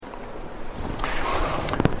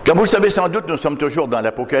Comme vous le savez sans doute, nous sommes toujours dans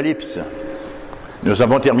l'Apocalypse. Nous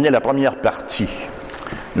avons terminé la première partie.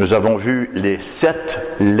 Nous avons vu les 7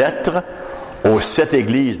 lettres aux 7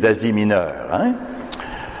 églises d'Asie mineure. Hein?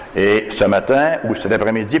 Et ce matin, ou cet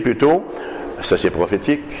après-midi plutôt, ça c'est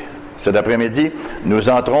prophétique, cet après-midi, nous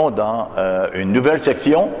entrons dans une nouvelle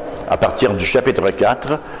section. À partir du chapitre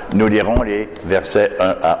 4, nous lirons les versets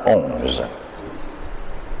 1 à 11.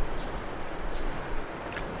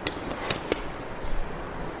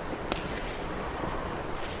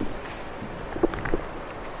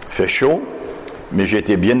 Il fait chaud, mais j'ai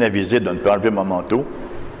été bien avisé de ne pas enlever mon manteau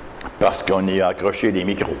parce qu'on y a accroché les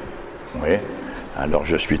micros. Oui. Alors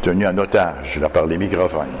je suis tenu en otage là, par les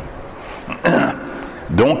microphones.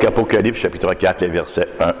 Donc, Apocalypse chapitre 4, les versets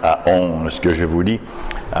 1 à 11, que je vous lis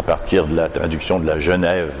à partir de la traduction de la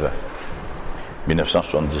Genève,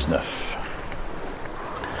 1979.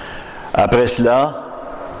 Après cela,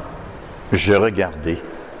 je regardai,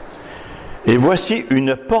 et voici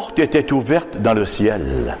une porte était ouverte dans le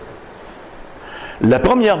ciel. La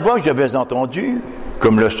première voix que j'avais entendue,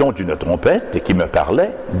 comme le son d'une trompette, et qui me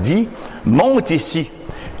parlait, dit « Monte ici,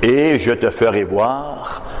 et je te ferai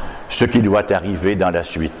voir ce qui doit arriver dans la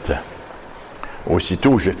suite. »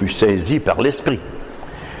 Aussitôt, je fus saisi par l'Esprit.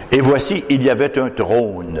 Et voici, il y avait un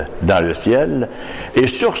trône dans le ciel, et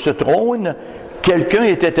sur ce trône, quelqu'un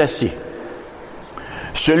était assis.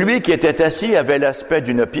 Celui qui était assis avait l'aspect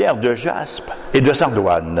d'une pierre de jaspe et de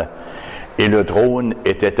sardoine, et le trône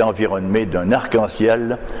était environné d'un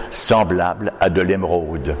arc-en-ciel semblable à de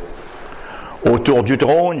l'émeraude. Autour du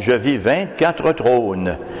trône, je vis 24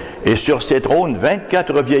 trônes, et sur ces trônes,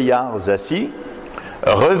 24 vieillards assis,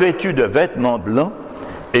 revêtus de vêtements blancs,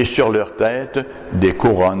 et sur leurs têtes, des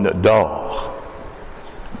couronnes d'or.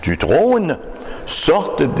 Du trône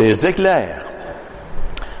sortent des éclairs,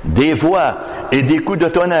 des voix et des coups de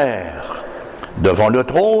tonnerre. Devant le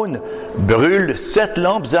trône brûlent 7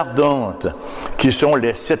 lampes ardentes, qui sont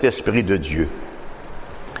les 7 esprits de Dieu.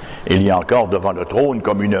 Il y a encore devant le trône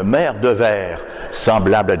comme une mer de verre,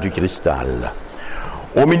 semblable à du cristal.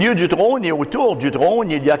 Au milieu du trône et autour du trône,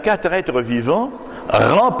 il y a 4 êtres vivants,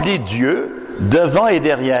 remplis d'yeux, devant et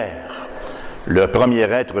derrière. Le premier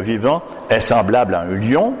être vivant est semblable à un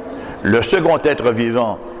lion, le second être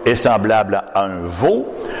vivant est semblable à un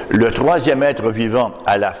veau, le troisième être vivant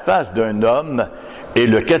à la face d'un homme, et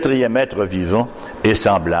le quatrième être vivant est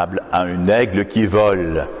semblable à un aigle qui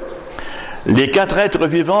vole. Les 4 êtres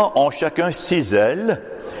vivants ont chacun 6 ailes,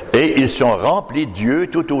 et ils sont remplis d'yeux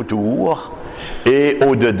tout autour et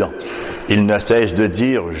au-dedans. Ils ne cessent de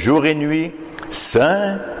dire jour et nuit,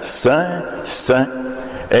 Saint, Saint, Saint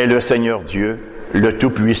est le Seigneur Dieu, le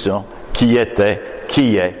Tout-Puissant, qui était,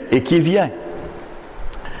 qui est et qui vient.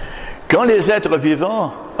 Quand les êtres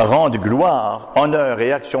vivants rendent gloire, honneur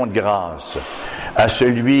et action de grâce à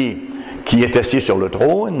celui qui est assis sur le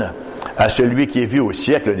trône, à celui qui est vu au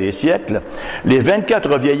siècle des siècles, les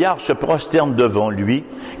 24 vieillards se prosternent devant lui,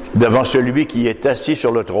 devant celui qui est assis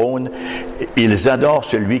sur le trône. Ils adorent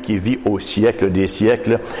celui qui vit au siècle des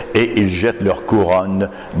siècles, et ils jettent leur couronne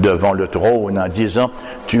devant le trône en disant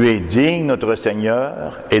 « Tu es digne, notre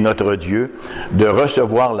Seigneur et notre Dieu, de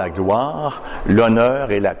recevoir la gloire,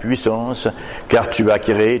 l'honneur et la puissance, car tu as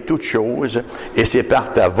créé toutes choses, et c'est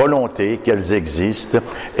par ta volonté qu'elles existent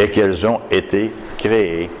et qu'elles ont été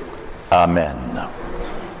créées. Amen. »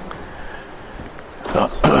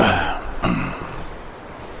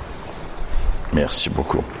 Merci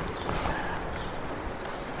beaucoup.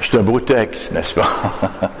 C'est un beau texte, n'est-ce pas?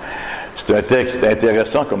 C'est un texte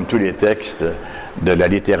intéressant comme tous les textes de la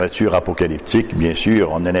littérature apocalyptique. Bien sûr,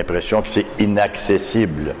 on a l'impression que c'est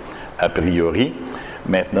inaccessible a priori.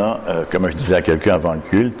 Maintenant, comme je disais à quelqu'un avant le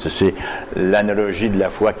culte, c'est l'analogie de la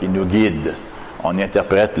foi qui nous guide. On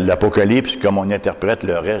interprète l'Apocalypse comme on interprète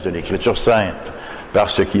le reste de l'Écriture sainte, par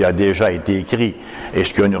ce qui a déjà été écrit. Et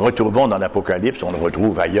ce que nous retrouvons dans l'Apocalypse, on le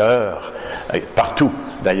retrouve ailleurs, partout,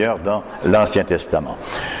 d'ailleurs, dans l'Ancien Testament.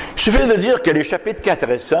 Il suffit de dire que les chapitres 4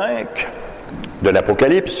 et 5 de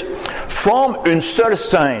l'Apocalypse forment une seule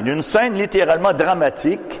scène, une scène littéralement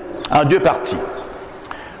dramatique, en 2 parties.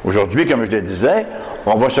 Aujourd'hui, comme je le disais,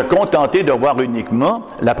 on va se contenter de voir uniquement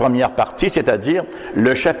la première partie, c'est-à-dire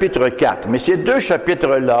le chapitre 4. Mais ces 2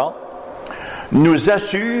 chapitres-là nous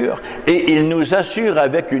assurent, et ils nous assurent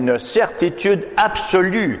avec une certitude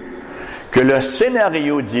absolue, que le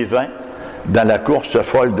scénario divin dans la course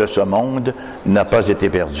folle de ce monde n'a pas été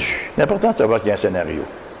perdu. C'est important de savoir qu'il y a un scénario.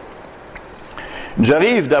 Il nous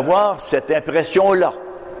arrive d'avoir cette impression-là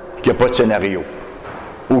qu'il n'y a pas de scénario,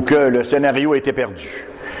 ou que le scénario a été perdu,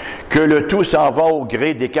 que le tout s'en va au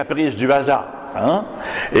gré des caprices du hasard, hein?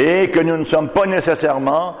 Et que nous ne sommes pas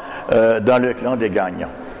nécessairement dans le clan des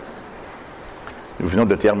gagnants. Nous venons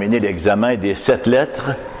de terminer l'examen des 7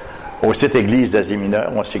 lettres aux 7 églises d'Asie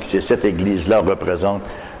mineure. On sait que ces 7 églises-là représentent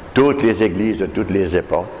toutes les églises de toutes les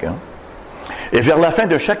époques. Et vers la fin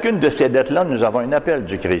de chacune de ces lettres-là, nous avons un appel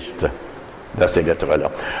du Christ dans ces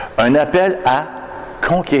lettres-là. Un appel à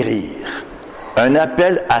conquérir. Un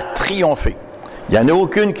appel à triompher. Il n'y en a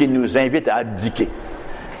aucune qui nous invite à abdiquer.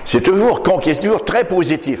 C'est toujours très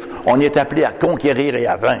positif. On est appelé à conquérir et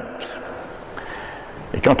à vaincre.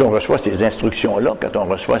 Et quand on reçoit ces instructions-là, quand on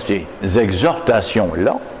reçoit ces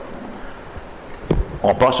exhortations-là,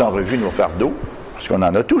 on passe en revue nos fardeaux, parce qu'on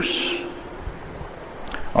en a tous.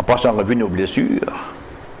 On passe en revue nos blessures,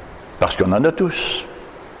 parce qu'on en a tous.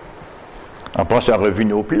 On passe en revue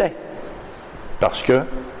nos plaies, parce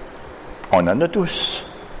qu'on en a tous.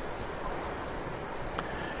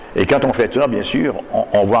 Et quand on fait ça, bien sûr,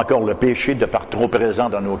 on voit encore le péché de par trop présent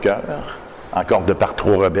dans nos cœurs, encore de par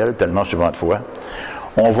trop rebelle, tellement souvent de fois.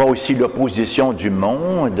 On voit aussi l'opposition du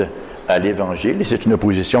monde à l'Évangile, et c'est une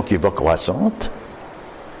opposition qui va croissante,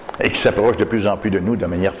 et qui s'approche de plus en plus de nous de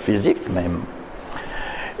manière physique même.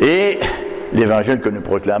 Et l'Évangile que nous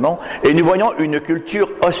proclamons, et nous voyons une culture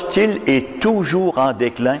hostile et toujours en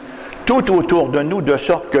déclin, tout autour de nous, de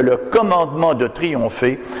sorte que le commandement de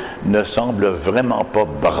triompher ne semble vraiment pas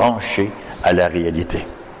branché à la réalité.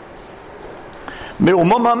 Mais au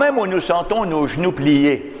moment même où nous sentons nos genoux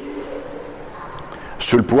pliés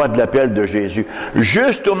sous le poids de l'appel de Jésus,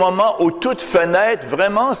 juste au moment où toute fenêtre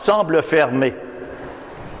vraiment semble fermée,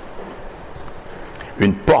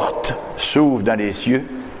 une porte s'ouvre dans les cieux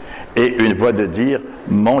et une voix de dire «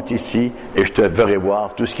 Monte ici et je te ferai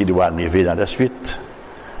voir tout ce qui doit arriver dans la suite. »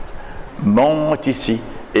 Monte ici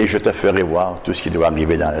et je te ferai voir tout ce qui doit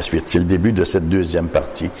arriver dans la suite. C'est le début de cette deuxième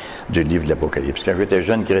partie du livre de l'Apocalypse. Quand j'étais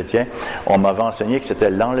jeune chrétien, on m'avait enseigné que c'était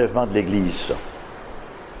l'enlèvement de l'Église, ça.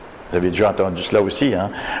 Vous avez déjà entendu cela aussi, hein?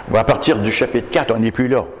 À partir du chapitre 4, on n'est plus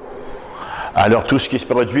là. Alors, tout ce qui se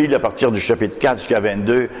produit, à partir du chapitre 4 jusqu'à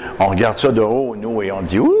 22, on regarde ça de haut, nous, et on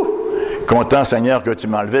dit « Ouh! Content, Seigneur, que tu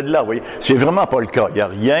m'as enlevé de là. » Vous voyez, c'est vraiment pas le cas. Il n'y a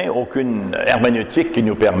rien, aucune herméneutique qui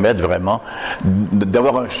nous permette vraiment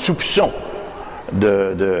d'avoir un soupçon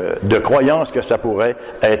de croyance que ça pourrait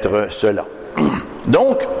être cela.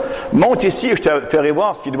 Donc, monte ici et je te ferai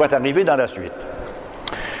voir ce qui doit arriver dans la suite.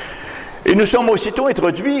 Et nous sommes aussitôt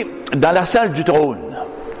introduits dans la salle du trône,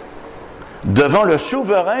 devant le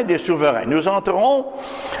souverain des souverains. Nous entrons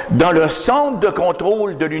dans le centre de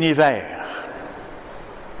contrôle de l'univers.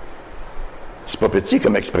 C'est pas petit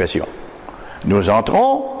comme expression. Nous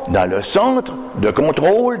entrons dans le centre de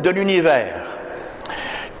contrôle de l'univers.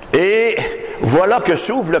 Et voilà que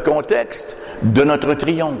s'ouvre le contexte de notre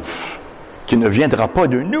triomphe, qui ne viendra pas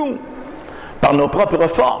de nous, par nos propres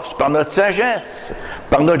forces, par notre sagesse,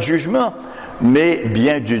 par notre jugement, mais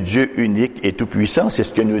bien du Dieu unique et tout-puissant. C'est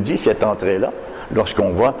ce que nous dit cette entrée-là,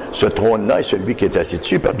 lorsqu'on voit ce trône-là et celui qui est assis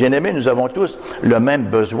dessus. Bien-aimés, nous avons tous le même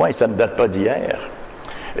besoin, et ça ne date pas d'hier.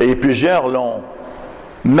 Et plusieurs l'ont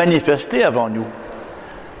manifesté avant nous.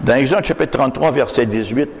 Dans Exode chapitre 33, verset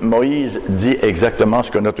 18, Moïse dit exactement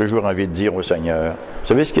ce qu'on a toujours envie de dire au Seigneur. Vous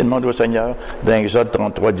savez ce qu'il demande au Seigneur? Dans Exode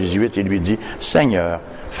 33, 18, il lui dit « Seigneur,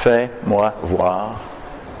 fais-moi voir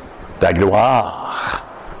ta gloire. »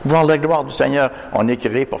 Voir la gloire du Seigneur. On est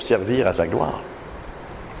créé pour servir à sa gloire.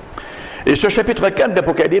 Et ce chapitre 4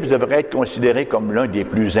 d'Apocalypse devrait être considéré comme l'un des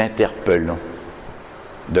plus interpellants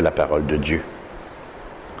de la parole de Dieu.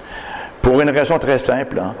 Pour une raison très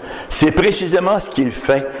simple, hein? C'est précisément ce qu'il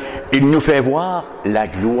fait. Il nous fait voir la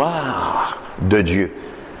gloire de Dieu,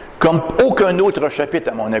 comme aucun autre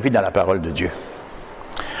chapitre, à mon avis, dans la parole de Dieu.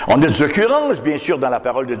 On a des occurrences, bien sûr, dans la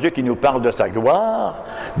parole de Dieu qui nous parlent de sa gloire,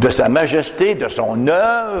 de sa majesté, de son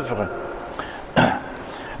œuvre.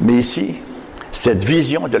 Mais ici, cette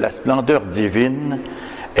vision de la splendeur divine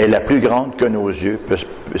est la plus grande que nos yeux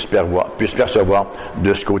puissent percevoir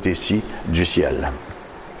de ce côté-ci du ciel.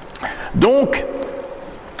 Donc,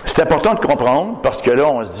 c'est important de comprendre, parce que là,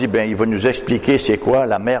 on se dit, il va nous expliquer c'est quoi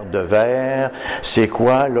la mer de verre, c'est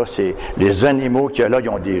quoi, là, c'est les animaux qu'il y a là, ils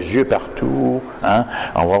ont des yeux partout, hein.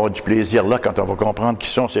 On va avoir du plaisir là quand on va comprendre qui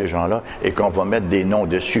sont ces gens-là et qu'on va mettre des noms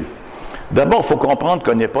dessus. D'abord, il faut comprendre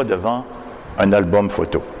qu'on n'est pas devant un album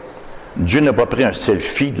photo. Dieu n'a pas pris un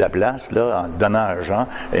selfie de la place, là, en le donnant à Jean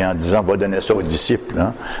et en disant, va donner ça aux disciples,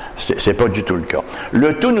 hein. C'est pas du tout le cas.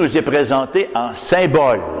 Le tout nous est présenté en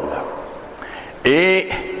symbole. Et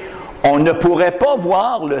on ne pourrait pas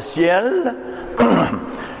voir le ciel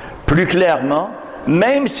plus clairement,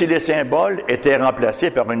 même si les symboles étaient remplacés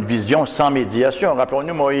par une vision sans médiation.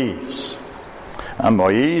 Rappelons-nous Moïse.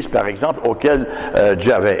 Moïse, par exemple, auquel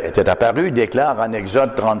Dieu était apparu, déclare en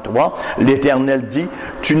Exode 33, l'Éternel dit,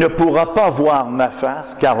 « Tu ne pourras pas voir ma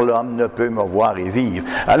face, car l'homme ne peut me voir et vivre. »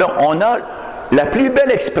 Alors, on a la plus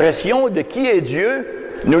belle expression de qui est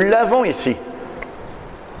Dieu, nous l'avons ici.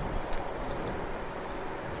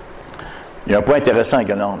 Il y a un point intéressant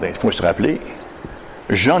également, il faut se rappeler,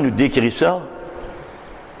 Jean nous décrit ça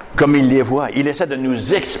comme il les voit. Il essaie de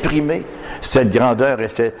nous exprimer cette grandeur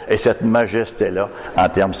et cette majesté-là en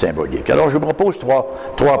termes symboliques. Alors, je vous propose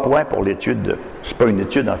trois points pour l'étude. C'est pas une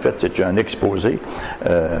étude, en fait, c'est un exposé.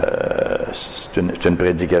 C'est une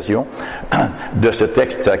prédication de ce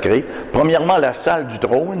texte sacré. Premièrement, la salle du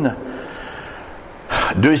trône.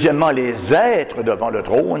 Deuxièmement, les êtres devant le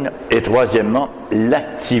trône. Et troisièmement,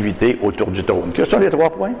 l'activité autour du trône. Quels sont les 3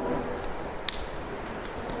 points?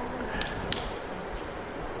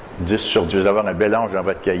 10 sur 10. Vous allez avoir un mélange dans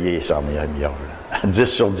votre cahier, ça, 10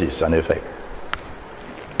 sur 10, en effet.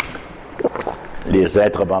 Les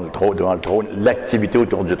êtres devant le trône, l'activité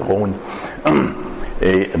autour du trône,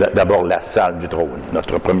 et d'abord la salle du trône,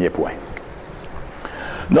 notre premier point.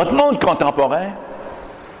 Notre monde contemporain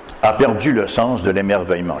a perdu le sens de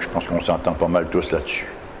l'émerveillement. Je pense qu'on s'entend pas mal tous là-dessus.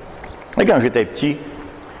 Et quand j'étais petit,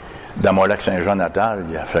 dans mon lac Saint-Jean natal,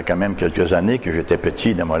 il y a fait quand même quelques années que j'étais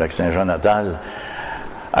petit dans mon lac Saint-Jean natal,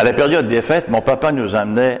 à la période des fêtes, mon papa nous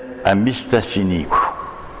emmenait à Mistassini,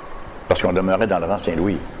 parce qu'on demeurait dans le rang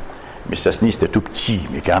Saint-Louis. Mistassini, c'était tout petit,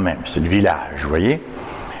 mais quand même, c'est le village, vous voyez?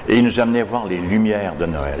 Et il nous amenait voir les lumières de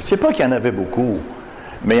Noël. C'est pas qu'il y en avait beaucoup,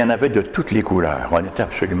 mais il y en avait de toutes les couleurs. On était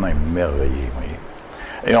absolument émerveillés, vous voyez?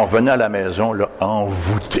 Et on revenait à la maison, là,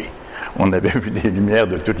 envoûtés. On avait vu des lumières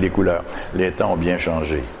de toutes les couleurs. Les temps ont bien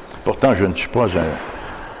changé. Pourtant, je ne suis pas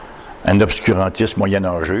un obscurantiste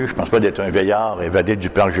moyenâgeux. Je ne pense pas d'être un veillard évadé du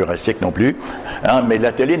parc Jurassique non plus. Mais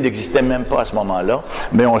la télé n'existait même pas à ce moment-là.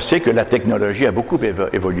 Mais on sait que la technologie a beaucoup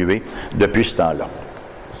évolué depuis ce temps-là.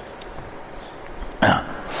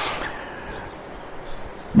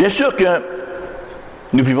 Bien sûr que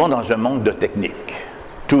nous vivons dans un monde de technique.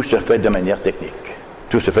 Tout se fait de manière technique.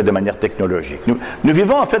 Tout se fait de manière technologique. Nous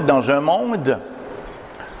vivons en fait dans un monde,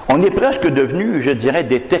 on est presque devenus, je dirais,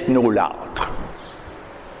 des technolâtres.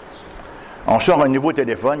 On sort un nouveau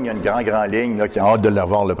téléphone, il y a une grande ligne là, qui a hâte de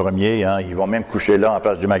l'avoir le premier. Ils vont même coucher là en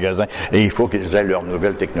face du magasin et il faut qu'ils aient leur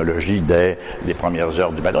nouvelle technologie dès les premières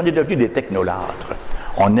heures du matin. On est devenus des technolâtres.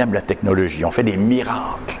 On aime la technologie. On fait des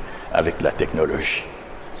miracles avec la technologie.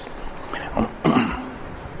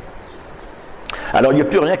 Alors, il n'y a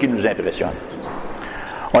plus rien qui nous impressionne.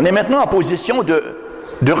 On est maintenant en position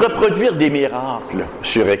de reproduire des miracles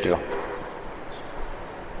sur écran.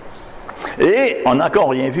 Et on n'a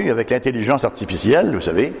encore rien vu avec l'intelligence artificielle, vous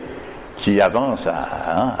savez, qui avance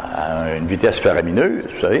à une vitesse faramineuse,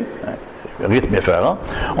 vous savez, un rythme effarant.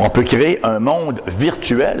 On peut créer un monde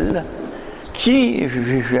virtuel qui,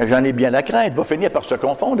 j'en ai bien la crainte, va finir par se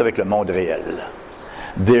confondre avec le monde réel.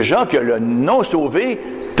 Déjà que le non-sauvé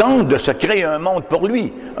tente de se créer un monde pour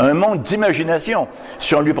lui, un monde d'imagination.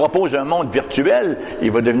 Si on lui propose un monde virtuel,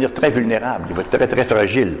 il va devenir très vulnérable, il va être très, très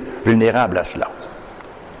fragile, vulnérable à cela.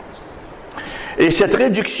 Et cette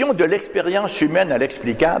réduction de l'expérience humaine à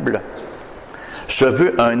l'explicable se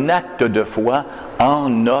veut un acte de foi en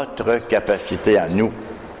notre capacité à nous,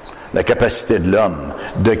 la capacité de l'homme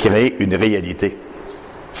de créer une réalité.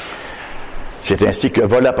 C'est ainsi que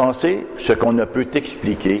va la pensée, ce qu'on ne peut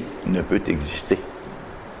expliquer ne peut exister.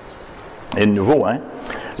 Et de nouveau,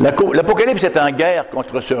 l'Apocalypse est en guerre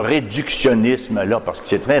contre ce réductionnisme-là, parce que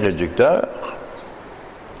c'est très réducteur,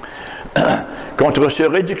 contre ce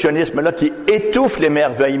réductionnisme-là qui étouffe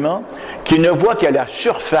l'émerveillement, qui ne voit qu'à la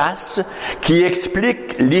surface, qui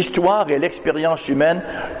explique l'histoire et l'expérience humaine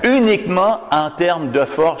uniquement en termes de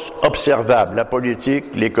forces observables, la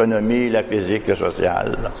politique, l'économie, la physique, le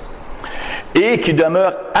social, et qui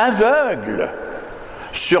demeure aveugle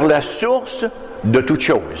sur la source de toute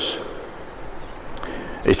chose.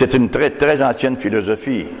 Et c'est une très, très ancienne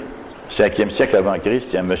philosophie. 5e siècle avant Christ,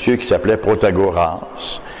 il y a un monsieur qui s'appelait Protagoras.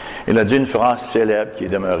 Il a dit une phrase célèbre qui est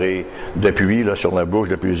demeurée depuis, là, sur la bouche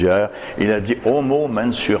de plusieurs. Il a dit « Homo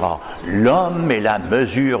mensura ». L'homme est la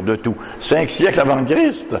mesure de tout. 5 siècles avant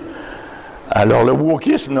Christ. Alors, le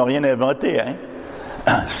wokisme n'a rien inventé,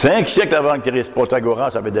 5 siècles avant Christ,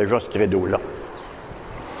 Protagoras avait déjà ce credo-là.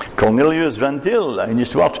 Cornelius Van Til a une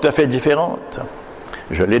histoire tout à fait différente.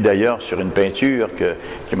 Je l'ai d'ailleurs sur une peinture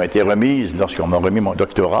qui m'a été remise lorsqu'on m'a remis mon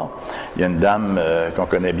doctorat. Il y a une dame qu'on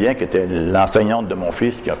connaît bien, qui était l'enseignante de mon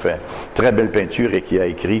fils, qui a fait très belle peinture et qui a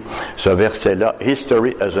écrit ce verset-là, «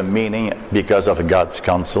 History has a meaning because of God's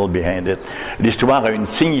counsel behind it ». L'histoire a une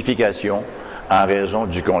signification en raison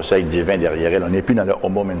du conseil divin derrière elle. On n'est plus dans le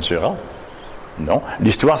homo mensura. Non,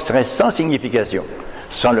 l'histoire serait sans signification,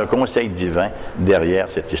 sans le conseil divin derrière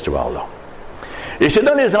cette histoire-là. Et c'est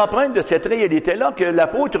dans les empreintes de cette réalité-là que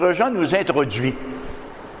l'apôtre Jean nous introduit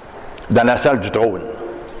dans la salle du trône.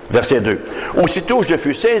 Verset 2. « Aussitôt je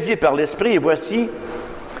fus saisi par l'Esprit, et voici,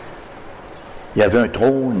 il y avait un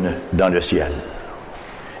trône dans le ciel.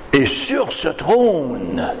 Et sur ce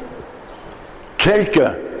trône,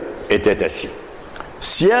 quelqu'un était assis. »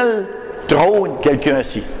 Ciel, trône, quelqu'un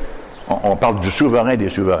assis. On parle du souverain des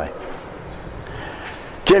souverains.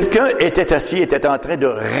 Quelqu'un était assis, était en train de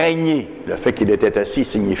régner. Le fait qu'il était assis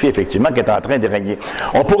signifie effectivement qu'il est en train de régner.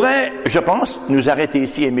 On pourrait, je pense, nous arrêter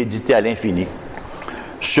ici et méditer à l'infini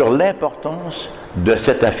sur l'importance de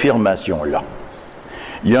cette affirmation-là.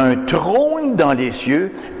 Il y a un trône dans les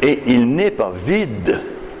cieux et il n'est pas vide,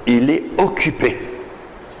 il est occupé.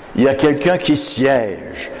 Il y a quelqu'un qui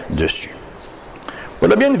siège dessus.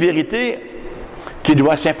 Voilà bien une vérité qui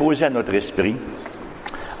doit s'imposer à notre esprit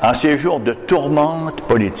en ces jours de tourmente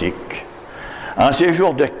politique, en ces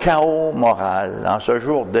jours de chaos moral, en ce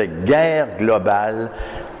jour de guerre globale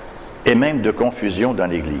et même de confusion dans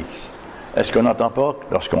l'Église. Est-ce qu'on n'entend pas,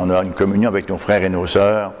 lorsqu'on a une communion avec nos frères et nos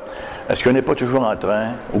sœurs, est-ce qu'on n'est pas toujours en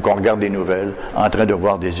train, ou qu'on regarde les nouvelles, en train de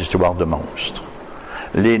voir des histoires de monstres?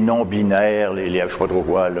 Les non-binaires, je ne sais pas trop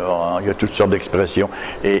quoi, là, hein, il y a toutes sortes d'expressions,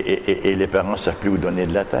 et les parents ne savent plus où donner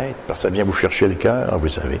de la tête, parce que ça vient vous chercher le cœur, vous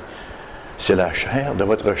savez. C'est la chair de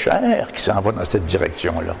votre chair qui s'en va dans cette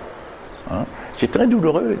direction-là. Hein? C'est très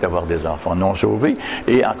douloureux d'avoir des enfants non sauvés,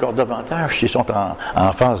 et encore davantage s'ils sont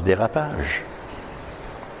en phase dérapage.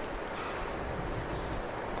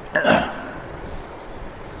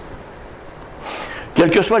 Quel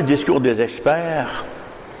que soit le discours des experts,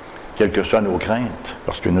 quelles que soient nos craintes,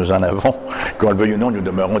 parce que nous en avons, qu'on le veuille ou non, nous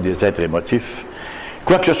demeurons des êtres émotifs,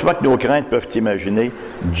 quoi que ce soit que nos craintes peuvent imaginer,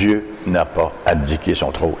 Dieu n'a pas abdiqué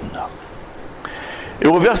son trône. Et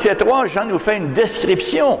au verset 3, Jean nous fait une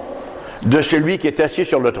description de celui qui est assis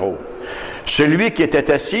sur le trône. Celui qui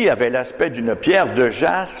était assis avait l'aspect d'une pierre de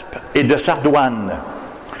jaspe et de sardoine.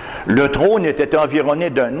 Le trône était environné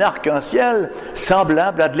d'un arc-en-ciel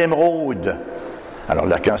semblable à de l'émeraude. Alors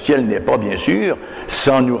l'arc-en-ciel n'est pas, bien sûr,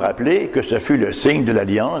 sans nous rappeler que ce fut le signe de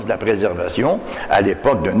l'alliance, de la préservation à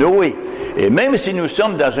l'époque de Noé. Et même si nous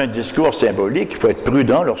sommes dans un discours symbolique, il faut être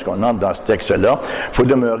prudent lorsqu'on entre dans ce texte-là, il faut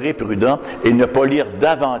demeurer prudent et ne pas lire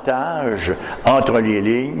davantage entre les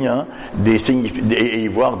lignes et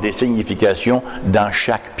voir des significations dans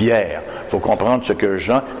chaque pierre. Il faut comprendre ce que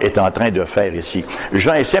Jean est en train de faire ici.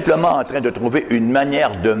 Jean est simplement en train de trouver une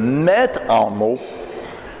manière de mettre en mots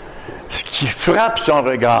ce qui frappe son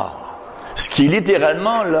regard, ce qui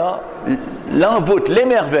littéralement là l'envoûte,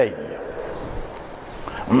 l'émerveille.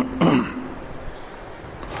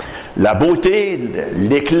 La beauté,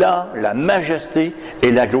 l'éclat, la majesté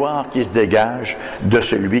et la gloire qui se dégagent de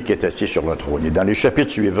celui qui est assis sur le trône. Et dans les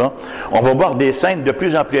chapitres suivants, on va voir des scènes de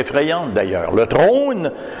plus en plus effrayantes d'ailleurs. Le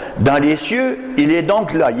trône, dans les cieux, il est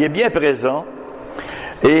donc là, il est bien présent.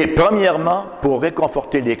 Et premièrement, pour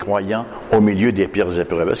réconforter les croyants au milieu des pires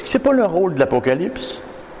épreuves. Est-ce que ce n'est pas le rôle de l'Apocalypse?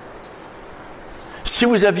 Si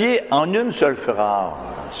vous aviez en une seule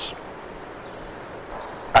phrase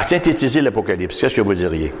à synthétiser l'Apocalypse, qu'est-ce que vous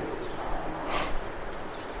diriez?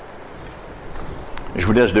 Je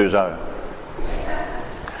vous laisse 2 heures.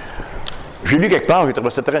 J'ai lu quelque part, j'ai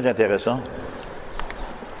trouvé ça très intéressant.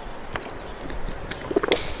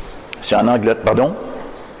 C'est en anglais, pardon?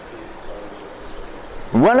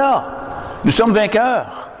 Voilà! Nous sommes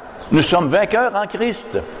vainqueurs. Nous sommes vainqueurs en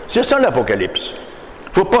Christ. C'est ça l'Apocalypse. Il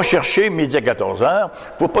ne faut pas chercher midi à 14 heures.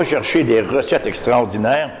 Il ne faut pas chercher des recettes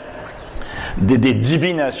extraordinaires, des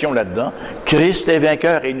divinations là-dedans. Christ est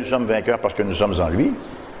vainqueur et nous sommes vainqueurs parce que nous sommes en lui.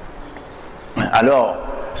 Alors,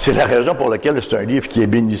 c'est la raison pour laquelle c'est un livre qui est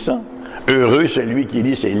bénissant. Heureux celui qui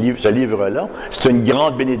lit ce livre-là. C'est une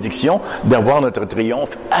grande bénédiction d'avoir notre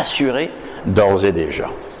triomphe assuré d'ores et déjà.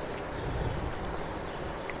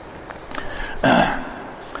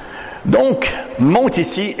 Donc, monte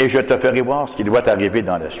ici et je te ferai voir ce qui doit arriver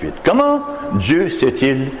dans la suite. Comment Dieu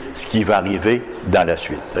sait-il ce qui va arriver dans la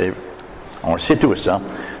suite? On le sait tous, hein?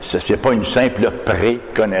 Ce n'est pas une simple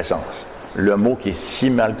préconnaissance. Le mot qui est si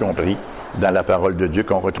mal compris dans la parole de Dieu,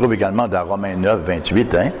 qu'on retrouve également dans Romains 9,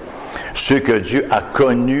 28, hein? Ceux que Dieu a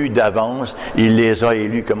connus d'avance, il les a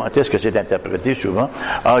élus. Comment est-ce que c'est interprété souvent?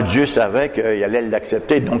 Ah, Dieu savait qu'il allait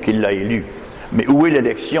l'accepter, donc il l'a élu. Mais où est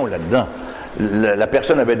l'élection là-dedans? La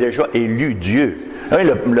personne avait déjà élu Dieu.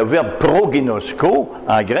 Le verbe proginosko,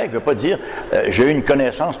 en grec, ne veut pas dire j'ai eu une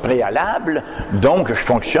connaissance préalable, donc je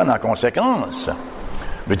fonctionne en conséquence.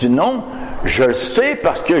 Veut dire non, je le sais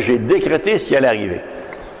parce que j'ai décrété ce qui allait arriver.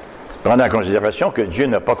 Prendre en considération que Dieu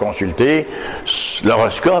n'a pas consulté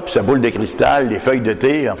l'horoscope, sa boule de cristal, les feuilles de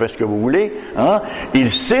thé, en fait ce que vous voulez. Hein?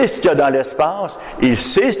 Il sait ce qu'il y a dans l'espace, il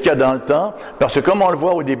sait ce qu'il y a dans le temps, parce que comme on le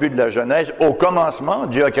voit au début de la Genèse, au commencement,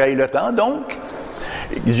 Dieu a créé le temps, donc.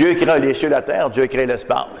 Dieu a créé les cieux et la terre, Dieu a créé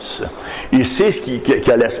l'espace. Il sait ce qu'il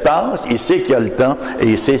y a l'espace, il sait qu'il y a le temps, et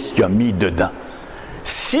il sait ce qu'il a mis dedans.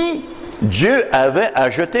 Si Dieu avait à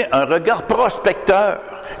jeter un regard prospecteur,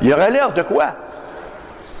 il aurait l'air de quoi?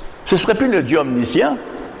 Ce ne serait plus le Dieu omniscient.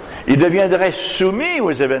 Il deviendrait soumis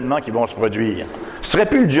aux événements qui vont se produire. Ce ne serait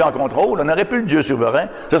plus le Dieu en contrôle, on n'aurait plus le Dieu souverain,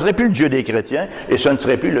 ce ne serait plus le Dieu des chrétiens, et ce ne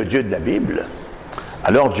serait plus le Dieu de la Bible.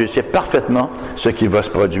 Alors Dieu sait parfaitement ce qui va se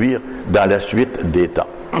produire dans la suite des temps.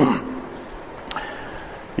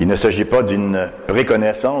 Il ne s'agit pas d'une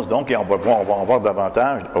préconnaissance, donc, et on va en voir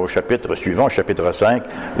davantage au chapitre suivant, au chapitre 5,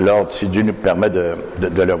 si Dieu nous permet de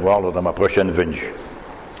le voir lors de ma prochaine venue.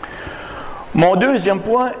 Mon deuxième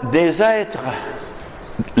point, les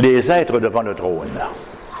êtres devant le trône.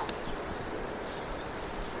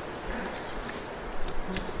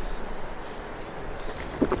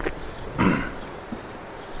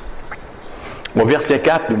 Au verset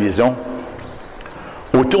 4, nous lisons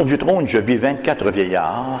 « Autour du trône, je vis 24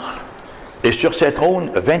 vieillards, et sur ces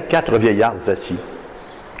trônes, 24 vieillards assis,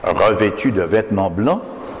 revêtus de vêtements blancs,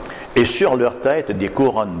 et sur leur tête des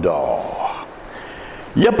couronnes d'or. »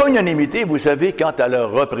 Il n'y a pas unanimité, vous savez, quant à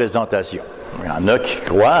leur représentation. Il y en a qui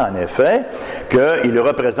croient, en effet, qu'ils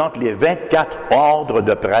représentent les 24 ordres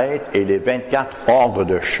de prêtres et les 24 ordres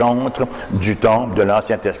de chantres du temple de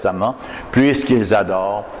l'Ancien Testament, puisqu'ils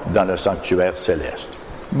adorent dans le sanctuaire céleste.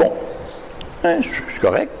 Bon, c'est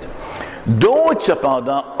correct. D'autres,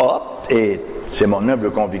 cependant, optent, et c'est mon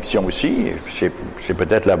humble conviction aussi, c'est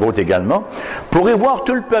peut-être la vôtre également, pour y voir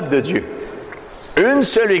tout le peuple de Dieu. Une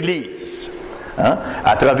seule Église.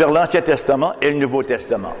 À travers l'Ancien Testament et le Nouveau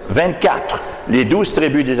Testament. 24, les 12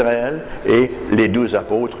 tribus d'Israël et les 12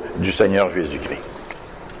 apôtres du Seigneur Jésus-Christ.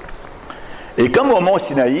 Et comme au mont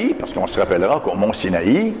Sinaï, parce qu'on se rappellera qu'au mont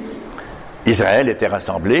Sinaï, Israël était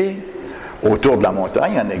rassemblé autour de la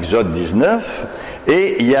montagne, en Exode 19,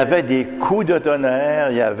 et il y avait des coups de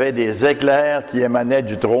tonnerre, il y avait des éclairs qui émanaient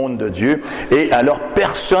du trône de Dieu, et alors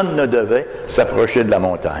personne ne devait s'approcher de la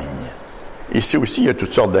montagne. Ici aussi, il y a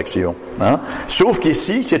toutes sortes d'actions. Sauf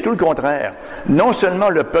qu'ici, c'est tout le contraire. Non seulement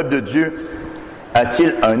le peuple de Dieu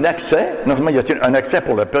a-t-il un accès, non seulement y a-t-il un accès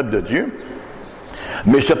pour le peuple de Dieu,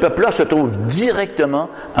 mais ce peuple-là se trouve directement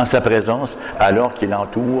en sa présence alors qu'il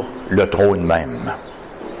entoure le trône même.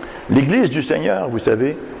 L'Église du Seigneur, vous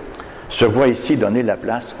savez, se voit ici donner la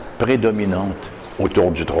place prédominante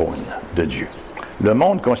autour du trône de Dieu. Le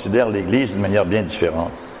monde considère l'Église d'une manière bien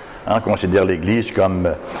différente. Considère l'Église comme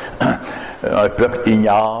un peuple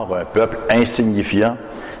ignare, un peuple insignifiant.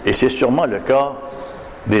 Et c'est sûrement le cas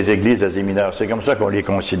des églises d'Asie mineure. C'est comme ça qu'on les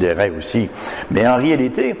considérait aussi. Mais en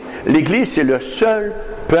réalité, l'Église, c'est le seul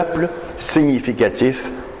peuple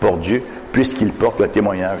significatif pour Dieu, puisqu'il porte le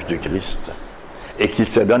témoignage du Christ et qu'il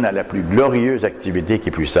se donne à la plus glorieuse activité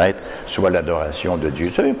qui puisse être, soit l'adoration de Dieu.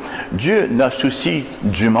 Vous savez, Dieu n'a souci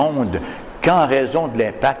du monde qu'en raison de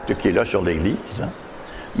l'impact qu'il a sur l'Église.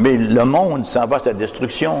 Mais le monde s'en va à sa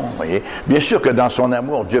destruction. Voyez. Bien sûr que dans son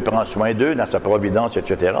amour, Dieu prend soin d'eux, dans sa providence,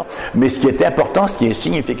 etc. Mais ce qui est important, ce qui est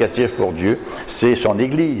significatif pour Dieu, c'est son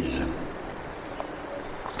Église.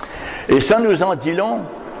 Et ça nous en dit long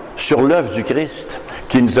sur l'œuvre du Christ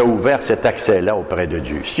qui nous a ouvert cet accès-là auprès de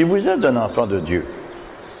Dieu. Si vous êtes un enfant de Dieu,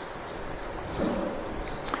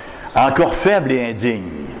 encore faible et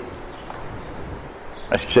indigne,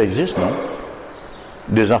 est-ce que ça existe, non?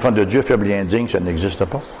 Des enfants de Dieu faibles et indignes, ça n'existe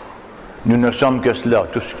pas. Nous ne sommes que cela.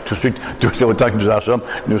 Tous autant que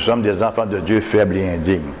nous sommes des enfants de Dieu faibles et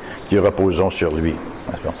indignes, qui reposons sur lui.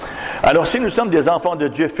 Alors, si nous sommes des enfants de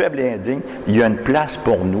Dieu faibles et indignes, il y a une place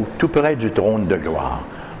pour nous tout près du trône de gloire.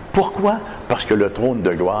 Pourquoi? Parce que le trône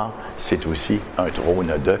de gloire, c'est aussi un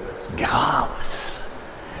trône de grâce,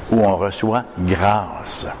 où on reçoit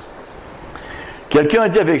grâce. Quelqu'un a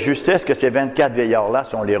dit avec justesse que ces 24 vieillards-là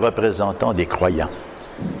sont les représentants des croyants.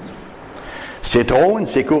 Ces trônes,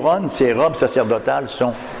 ces couronnes, ces robes sacerdotales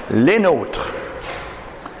sont les nôtres.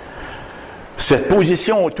 Cette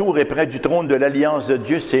position autour et près du trône de l'Alliance de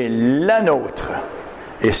Dieu, c'est la nôtre.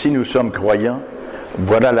 Et si nous sommes croyants,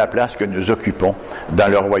 voilà la place que nous occupons dans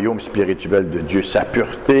le royaume spirituel de Dieu. Sa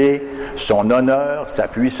pureté, son honneur, sa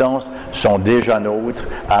puissance sont déjà nôtres,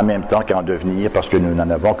 en même temps qu'en devenir, parce que nous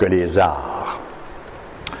n'en avons que les arts.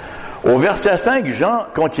 Au verset 5, Jean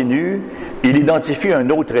continue, il identifie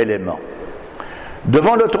un autre élément.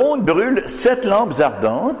 Devant le trône brûlent 7 lampes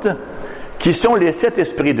ardentes qui sont les 7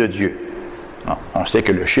 esprits de Dieu. On sait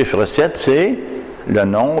que le chiffre 7, c'est le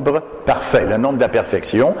nombre parfait, le nombre de la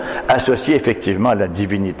perfection, associé effectivement à la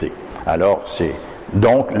divinité. Alors, c'est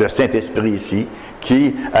donc le Saint-Esprit ici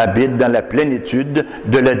qui habite dans la plénitude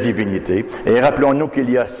de la divinité. Et rappelons-nous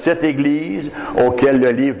qu'il y a 7 églises auxquelles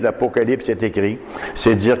le livre de l'Apocalypse est écrit.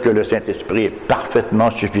 C'est dire que le Saint-Esprit est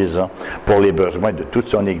parfaitement suffisant pour les besoins de toute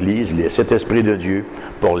son Église, les 7 esprits de Dieu,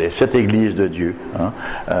 pour les 7 églises de Dieu.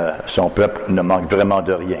 Son peuple ne manque vraiment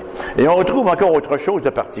de rien. Et on retrouve encore autre chose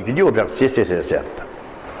de particulier au versets 6 et 7.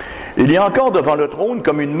 Il y a encore devant le trône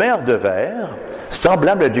comme une mer de verre,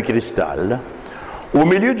 semblable à du cristal. Au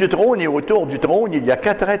milieu du trône et autour du trône, il y a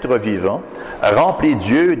 4 êtres vivants, remplis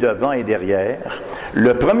d'yeux devant et derrière.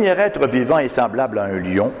 Le premier être vivant est semblable à un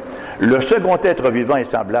lion. Le second être vivant est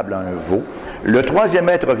semblable à un veau. Le troisième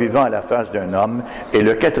être vivant a la face d'un homme. Et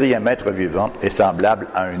le quatrième être vivant est semblable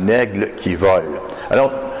à un aigle qui vole.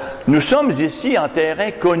 Alors, nous sommes ici en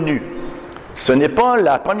terrain connu. Ce n'est pas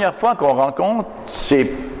la première fois qu'on rencontre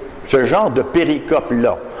ce genre de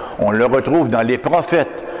péricope-là. On le retrouve dans les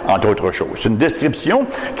prophètes, entre autres choses. C'est une description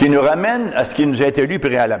qui nous ramène à ce qui nous a été lu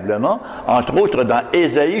préalablement, entre autres dans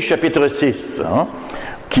Ésaïe chapitre 6,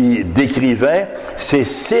 qui décrivait ces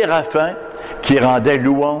séraphins qui rendaient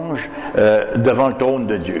louange devant le trône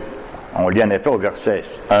de Dieu. On lit en effet au verset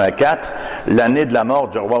 1 à 4, « L'année de la mort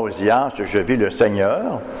du roi Osias, je vis le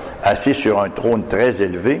Seigneur, assis sur un trône très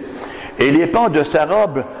élevé, et les pans de sa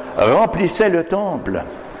robe remplissaient le temple.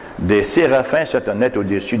 Des séraphins se tenaient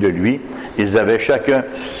au-dessus de lui. Ils avaient chacun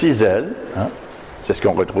 6 ailes. C'est ce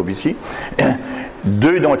qu'on retrouve ici.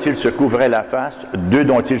 2 dont ils se couvraient la face, 2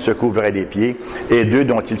 dont ils se couvraient les pieds, et 2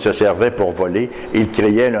 dont ils se servaient pour voler. Ils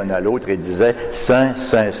criaient l'un à l'autre et disaient, « Saint,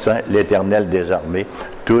 Saint, Saint, l'Éternel des armées,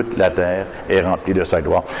 toute la terre est remplie de sa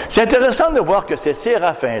gloire. » C'est intéressant de voir que ces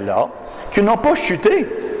séraphins-là, qui n'ont pas chuté,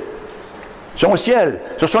 sont au ciel.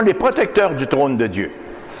 Ce sont les protecteurs du trône de Dieu.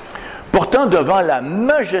 Pourtant, devant la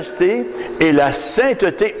majesté et la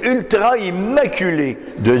sainteté ultra-immaculée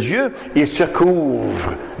de Dieu, ils se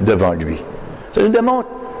couvrent devant lui. Ça nous démontre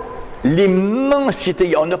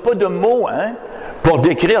l'immensité. On n'a pas de mots pour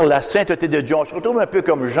décrire la sainteté de Dieu. On se retrouve un peu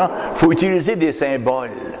comme Jean. Il faut utiliser des symboles.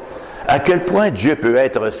 À quel point Dieu peut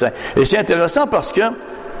être saint. Et c'est intéressant parce que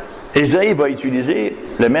Ésaïe va utiliser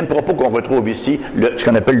le même propos qu'on retrouve ici, ce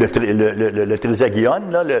qu'on appelle le trisagion,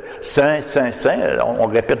 le saint, saint, saint. On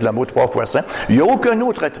répète le mot 3 fois saint. Il n'y a aucun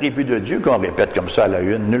autre attribut de Dieu qu'on répète comme ça à la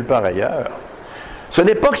une, nulle part ailleurs. Ce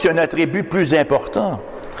n'est pas que c'est un attribut plus important,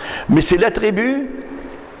 mais c'est l'attribut,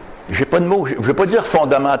 j'ai pas de mots, je ne veux pas dire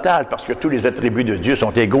fondamental, parce que tous les attributs de Dieu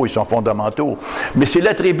sont égaux, ils sont fondamentaux, mais c'est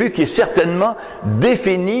l'attribut qui certainement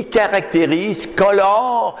définit, caractérise,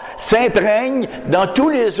 colore, s'imprègne dans tous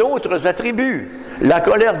les autres attributs. La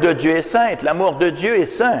colère de Dieu est sainte, l'amour de Dieu est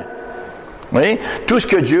saint. Oui? Tout ce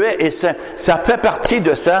que Dieu est saint. Ça fait partie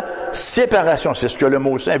de sa séparation. C'est ce que le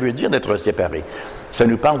mot saint veut dire, d'être séparé. Ça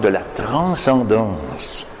nous parle de la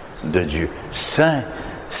transcendance de Dieu. Saint,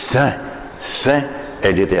 saint, saint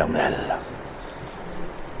est l'Éternel.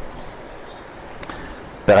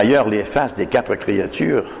 Par ailleurs, les faces des 4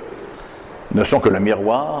 créatures ne sont que le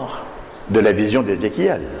miroir de la vision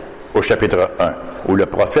d'Ézéchiel, au chapitre 1, où le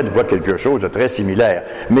prophète voit quelque chose de très similaire.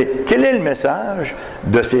 Mais quel est le message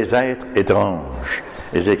de ces êtres étranges?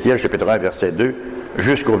 Ézéchiel, chapitre 1, verset 2,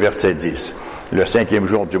 jusqu'au verset 10. Le 5e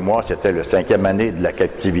jour du mois, c'était le 5e année de la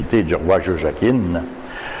captivité du roi Joachim.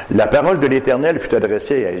 La parole de l'Éternel fut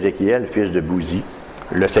adressée à Ézéchiel, fils de Bouzi,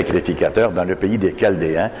 le sacrificateur, dans le pays des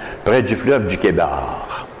Chaldéens, près du fleuve du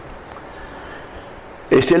Kébar.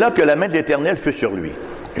 Et c'est là que la main de l'Éternel fut sur lui.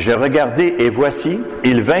 Je regardai, et voici,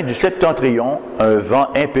 il vint du septentrion un vent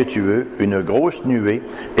impétueux, une grosse nuée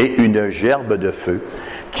et une gerbe de feu,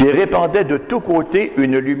 qui répandait de tous côtés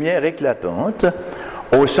une lumière éclatante,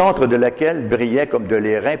 au centre de laquelle brillait comme de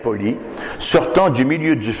l'airain poli, sortant du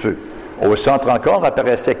milieu du feu. Au centre encore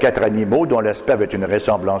apparaissaient 4 animaux dont l'aspect avait une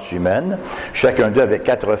ressemblance humaine. Chacun d'eux avait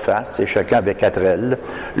 4 faces et chacun avait 4 ailes.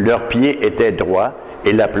 Leurs pieds étaient droits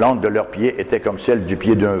et la plante de leurs pieds était comme celle du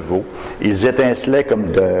pied d'un veau. Ils étincelaient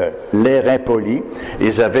comme de l'airain poli.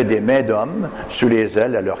 Ils avaient des mains d'hommes sous les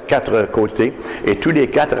ailes à leurs 4 côtés et tous les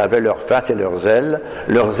 4 avaient leurs faces et leurs ailes.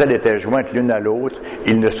 Leurs ailes étaient jointes l'une à l'autre.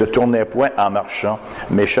 Ils ne se tournaient point en marchant,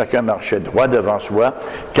 mais chacun marchait droit devant soi.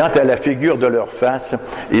 Quant à la figure de leurs faces,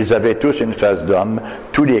 ils avaient tous une face d'homme,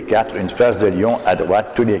 tous les 4 une face de lion à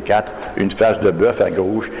droite, tous les 4 une face de bœuf à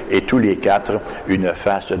gauche et tous les 4 une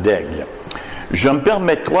face d'aigle. Je me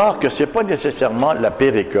permets de croire que ce n'est pas nécessairement la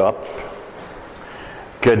péricope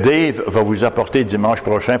que Dave va vous apporter dimanche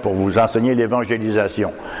prochain pour vous enseigner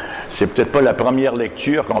l'évangélisation. C'est peut-être pas la première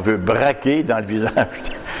lecture qu'on veut braquer dans le visage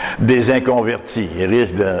des inconvertis. Ils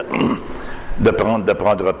risquent de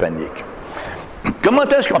prendre panique. Comment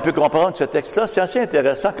est-ce qu'on peut comprendre ce texte-là? C'est assez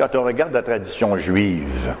intéressant quand on regarde la tradition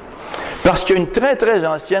juive. Parce qu'il y a une très, très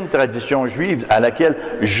ancienne tradition juive à laquelle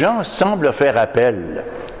Jean semble faire appel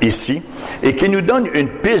ici et qui nous donne une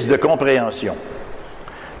piste de compréhension.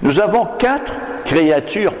 Nous avons 4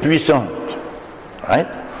 créatures puissantes. Right?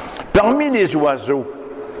 Parmi les oiseaux,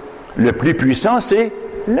 le plus puissant, c'est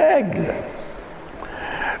l'aigle.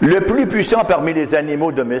 Le plus puissant parmi les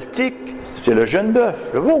animaux domestiques, c'est le jeune bœuf,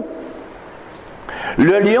 le veau.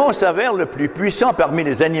 Le lion s'avère le plus puissant parmi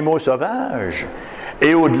les animaux sauvages.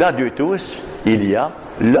 Et au-delà d'eux tous, il y a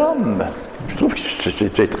l'homme. Je trouve que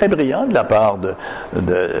c'est très brillant de la part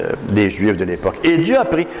des Juifs de l'époque. Et Dieu a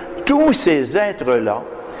pris tous ces êtres-là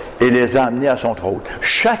et les a amenés à son trône.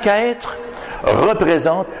 Chaque être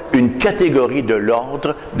représente une catégorie de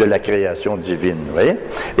l'ordre de la création divine. Vous voyez?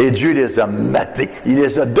 Et Dieu les a matés, il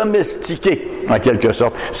les a domestiqués en quelque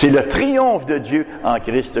sorte. C'est le triomphe de Dieu en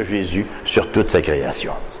Christ Jésus sur toute sa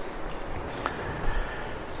création.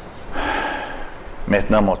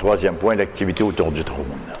 Maintenant, mon 3e point, l'activité autour du trône.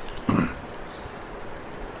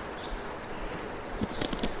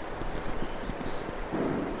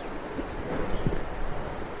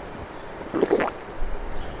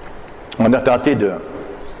 On a tenté de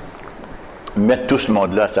mettre tout ce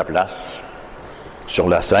monde-là à sa place, sur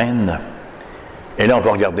la scène, et là, on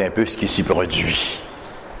va regarder un peu ce qui s'y produit,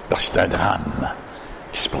 parce que c'est un drame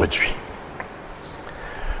qui se produit.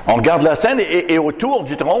 On regarde la scène, et autour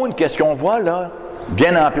du trône, qu'est-ce qu'on voit là?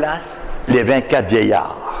 Bien en place, les 24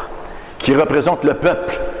 vieillards, qui représentent le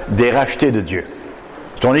peuple des rachetés de Dieu,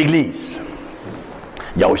 son Église.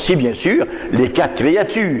 Il y a aussi, bien sûr, les 4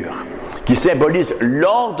 créatures, qui symbolise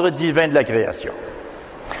l'ordre divin de la création.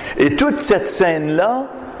 Et toute cette scène-là,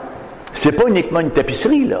 c'est pas uniquement une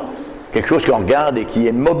tapisserie, là, quelque chose qu'on regarde et qui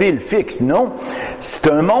est mobile, fixe, non. C'est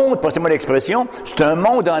un monde, passez-moi l'expression, c'est un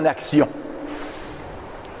monde en action.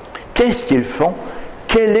 Qu'est-ce qu'ils font?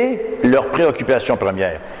 Quelle est leur préoccupation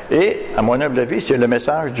première? Et, à mon humble avis, c'est le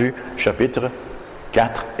message du chapitre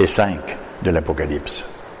 4 et 5 de l'Apocalypse.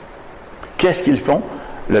 Qu'est-ce qu'ils font?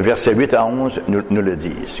 Le verset 8 à 11 nous le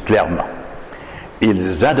disent clairement.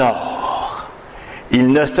 Ils adorent.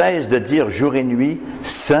 Ils ne cessent de dire jour et nuit,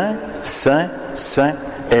 Saint, Saint, Saint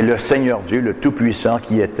est le Seigneur Dieu, le Tout-Puissant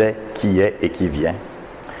qui était, qui est et qui vient.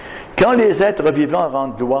 Quand les êtres vivants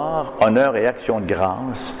rendent gloire, honneur et action de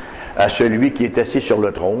grâce à celui qui est assis sur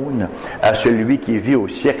le trône, à celui qui vit au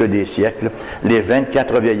siècle des siècles, les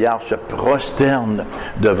 24 vieillards se prosternent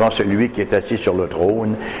devant celui qui est assis sur le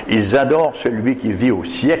trône. Ils adorent celui qui vit au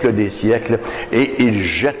siècle des siècles et ils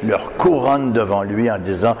jettent leur couronne devant lui en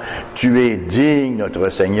disant « Tu es digne, notre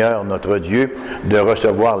Seigneur, notre Dieu, de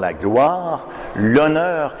recevoir la gloire,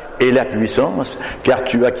 l'honneur et la puissance, car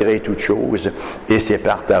tu as créé toutes choses et c'est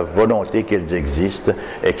par ta volonté qu'elles existent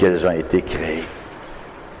et qu'elles ont été créées. »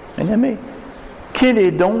 Bien-aimés, quel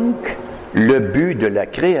est donc le but de la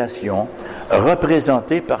création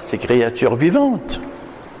représentée par ces créatures vivantes?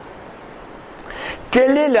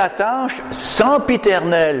 Quelle est la tâche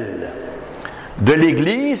sempiternelle de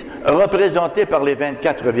l'Église représentée par les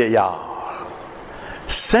 24 vieillards?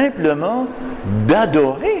 Simplement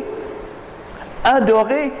d'adorer.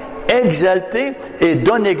 Adorer, exalter et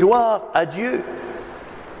donner gloire à Dieu.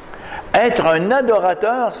 Être un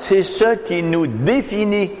adorateur, c'est ce qui nous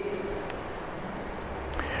définit.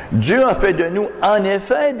 Dieu a fait de nous, en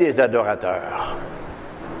effet, des adorateurs.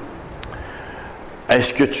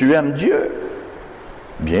 Est-ce que tu aimes Dieu?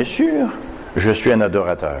 Bien sûr, je suis un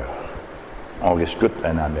adorateur. On discute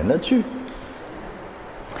un amen là-dessus.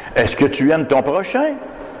 Est-ce que tu aimes ton prochain?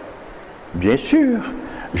 Bien sûr,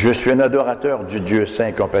 je suis un adorateur du Dieu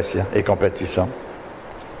saint et compatissant.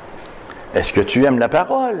 Est-ce que tu aimes la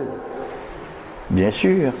parole? Bien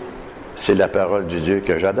sûr, c'est la parole du Dieu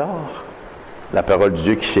que j'adore. La parole du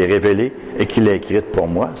Dieu qui s'est révélée et qui l'a écrite pour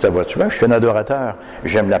moi. Ça va-tu bien? Je suis un adorateur.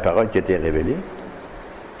 J'aime la parole qui a été révélée.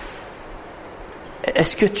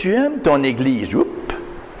 Est-ce que tu aimes ton Église? Oups!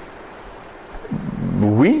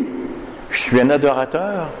 Oui, je suis un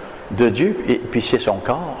adorateur de Dieu et puis c'est son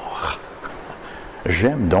corps.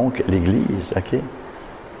 J'aime donc l'Église, OK?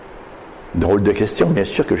 Drôle de question, bien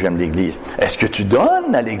sûr que j'aime l'Église. Est-ce que tu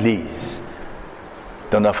donnes à l'Église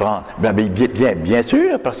ton offrande? Bien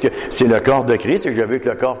sûr, parce que c'est le corps de Christ et je veux que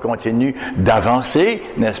le corps continue d'avancer,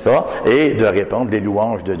 n'est-ce pas, et de répandre les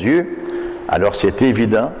louanges de Dieu. Alors c'est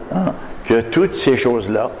évident que toutes ces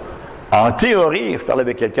choses-là, en théorie, je parlais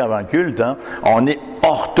avec quelqu'un avant le culte, on est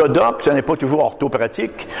orthodoxe, ce n'est pas toujours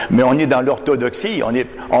orthopratique, mais on est dans l'orthodoxie,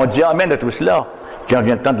 on dit amen à tout cela. Quand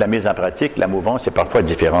vient le temps de la mise en pratique, la mouvance est parfois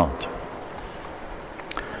différente.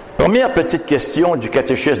 Première petite question du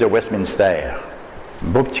catéchisme de Westminster.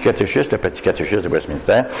 Beau petit catéchisme, le petit catéchisme de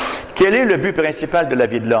Westminster. Quel est le but principal de la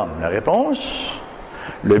vie de l'homme? La réponse?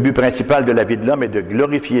 Le but principal de la vie de l'homme est de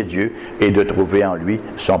glorifier Dieu et de trouver en lui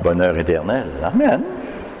son bonheur éternel. Amen.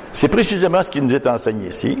 C'est précisément ce qui nous est enseigné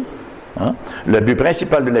ici. Hein? Le but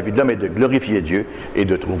principal de la vie de l'homme est de glorifier Dieu et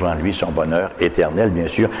de trouver en lui son bonheur éternel, bien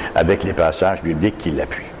sûr, avec les passages bibliques qui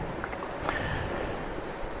l'appuient.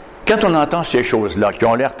 Quand on entend ces choses-là, qui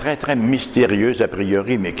ont l'air très, très mystérieuses a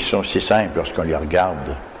priori, mais qui sont si simples lorsqu'on les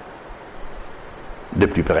regarde de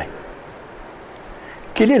plus près,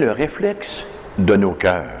 quel est le réflexe de nos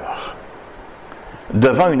cœurs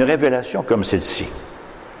devant une révélation comme celle-ci?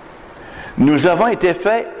 Nous avons été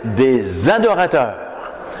faits des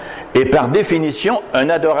adorateurs. Et par définition, un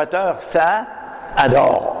adorateur, ça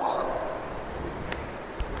adore.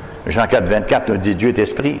 Jean 4, 24 nous dit « Dieu est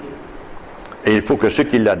esprit ». Et il faut que ceux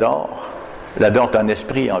qui l'adorent en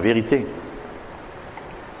esprit et en vérité.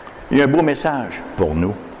 Il y a un beau message pour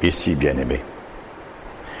nous, ici, bien-aimés.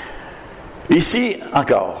 Ici,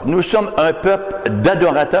 encore, nous sommes un peuple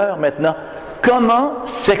d'adorateurs maintenant. Comment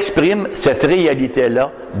s'exprime cette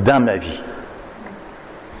réalité-là dans ma vie?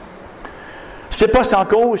 C'est pas sans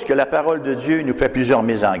cause que la parole de Dieu nous fait plusieurs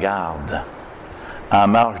mises en garde en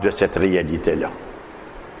marge de cette réalité-là.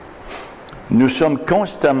 Nous sommes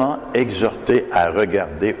constamment exhortés à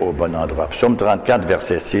regarder au bon endroit. Psaume 34,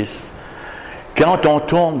 verset 6. Quand on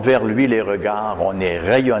tourne vers lui les regards, on est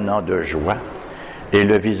rayonnant de joie et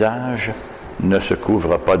le visage ne se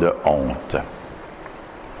couvre pas de honte.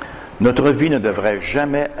 Notre vie ne devrait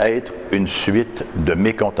jamais être une suite de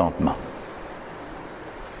mécontentement.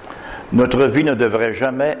 Notre vie ne devrait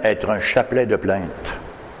jamais être un chapelet de plaintes.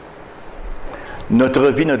 Notre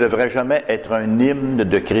vie ne devrait jamais être un hymne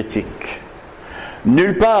de critique.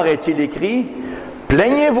 Nulle part est-il écrit «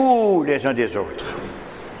 Plaignez-vous les uns des autres ».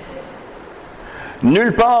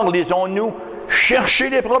 Nulle part lisons-nous «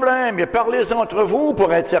 Cherchez les problèmes et parlez entre vous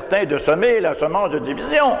pour être certains de semer la semence de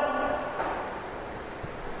division ».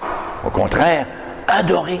 Au contraire,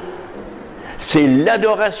 adorer. C'est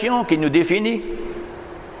l'adoration qui nous définit.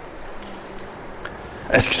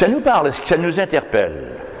 Est-ce que ça nous parle? Est-ce que ça nous interpelle?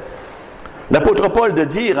 L'apôtre Paul de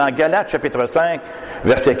dire en Galates chapitre 5,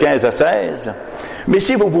 versets 15 à 16, « Mais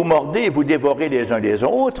si vous vous mordez et vous dévorez les uns les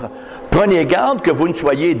autres, prenez garde que vous ne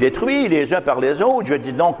soyez détruits les uns par les autres. Je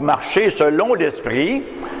dis donc, marchez selon l'esprit,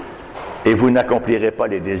 et vous n'accomplirez pas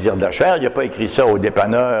les désirs de la chair. » Il n'a pas écrit ça au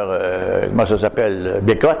dépanneur, comment ça s'appelle,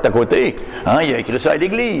 Bécotte à côté. Hein? Il a écrit ça à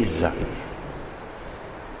l'Église.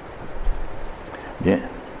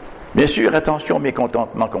 Bien sûr, attention aux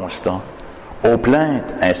mécontentements constants, aux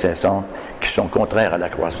plaintes incessantes qui sont contraires à la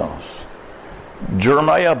croissance.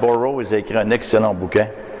 Jeremiah Burroughs a écrit un excellent bouquin.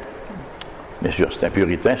 Bien sûr, c'est un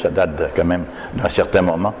puritain, ça date quand même d'un certain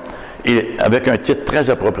moment. Et avec un titre très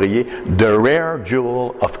approprié, « The Rare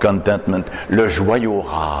Jewel of Contentment », le joyau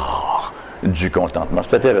rare du contentement.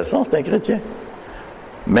 C'est intéressant, c'est un chrétien.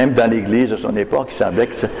 Même dans l'Église de son époque, il semblait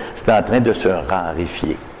que c'était en train de se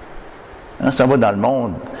raréfier. Hein, ça va dans le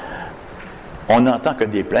monde. On n'entend que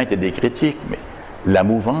des plaintes et des critiques, mais la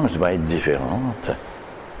mouvance va être différente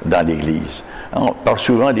dans l'Église. On parle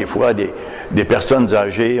souvent des fois des personnes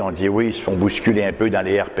âgées, on dit oui, ils se font bousculer un peu dans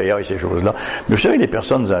les RPA et ces choses-là. Mais vous savez, les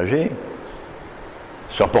personnes âgées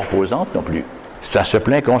ne sont pas reposantes non plus. Ça se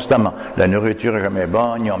plaint constamment. La nourriture n'est jamais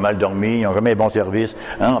bonne, ils ont mal dormi, ils n'ont jamais un bon service.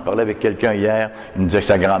 Hein, on parlait avec quelqu'un hier, il me disait que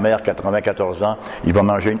sa grand-mère, 94 ans, il va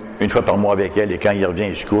manger une fois par mois avec elle et quand il revient,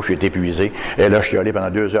 il se couche, il est épuisé. Elle a chialé pendant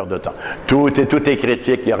 2 heures de temps. Tout est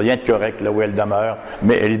critique, il n'y a rien de correct là où elle demeure,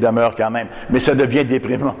 mais elle y demeure quand même. Mais ça devient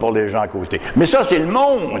déprimant pour les gens à côté. Mais ça, c'est le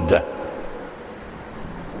monde!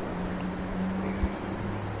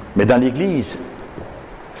 Mais dans l'Église,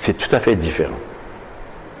 c'est tout à fait différent.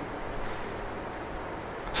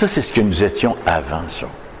 Ça, c'est ce que nous étions avant, ça.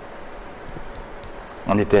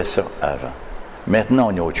 On était ça avant. Maintenant,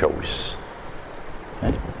 on est autre chose.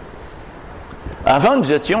 Hein? Avant,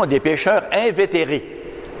 nous étions des pécheurs invétérés.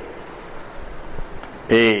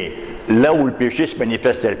 Et là où le péché se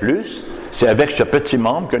manifestait le plus, c'est avec ce petit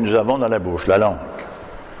membre que nous avons dans la bouche, la langue.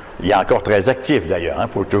 Il est encore très actif, d'ailleurs.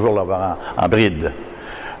 Il faut toujours l'avoir en bride.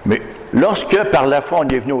 Mais lorsque, par la foi, on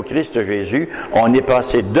est venu au Christ Jésus, on est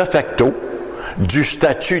passé de facto du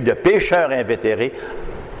statut de pécheur invétéré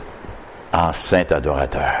en saint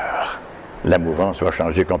adorateur. La mouvance va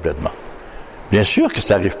changer complètement. Bien sûr que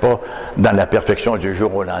ça n'arrive pas dans la perfection du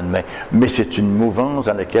jour au lendemain, mais c'est une mouvance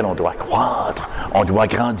dans laquelle on doit croître, on doit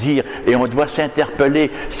grandir et on doit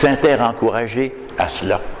s'interpeller, s'inter-encourager à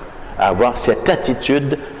cela, à avoir cette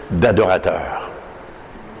attitude d'adorateur.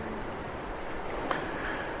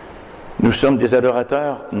 Nous sommes des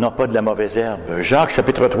adorateurs, non pas de la mauvaise herbe. Jacques,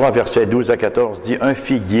 chapitre 3, versets 12 à 14, dit « Un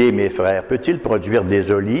figuier, mes frères, peut-il produire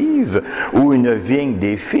des olives ou une vigne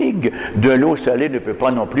des figues? De l'eau salée ne peut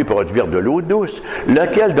pas non plus produire de l'eau douce.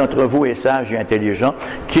 Lequel d'entre vous est sage et intelligent,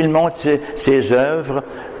 qu'il montre ses œuvres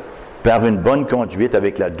par une bonne conduite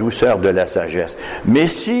avec la douceur de la sagesse. Mais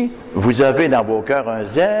si vous avez dans vos cœurs un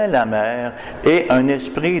zèle amer et un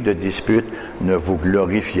esprit de dispute, ne vous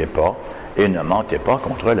glorifiez pas et ne mentez pas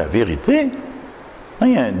contre la vérité. »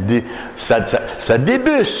 Ça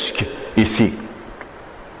débusque ici.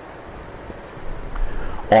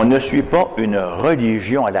 On ne suit pas une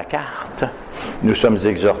religion à la carte. Nous sommes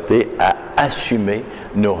exhortés à assumer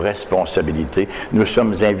nos responsabilités. Nous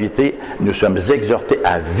sommes exhortés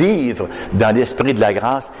à vivre dans l'esprit de la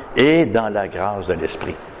grâce et dans la grâce de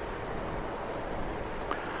l'esprit.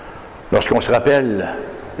 Lorsqu'on se rappelle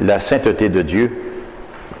la sainteté de Dieu,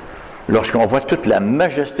 lorsqu'on voit toute la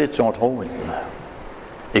majesté de son trône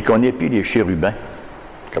et qu'on épie les chérubins,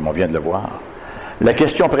 comme on vient de le voir, la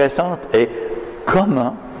question pressante est: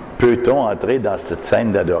 comment peut-on entrer dans cette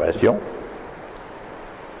scène d'adoration?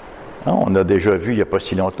 On a déjà vu il n'y a pas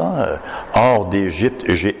si longtemps, hors d'Égypte,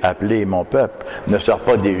 j'ai appelé mon peuple. Ne sort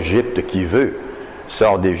pas d'Égypte qui veut.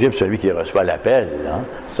 Sort d'Égypte celui qui reçoit l'appel.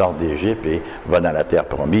 Sort d'Égypte et va dans la terre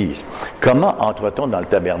promise. Comment entre-t-on dans le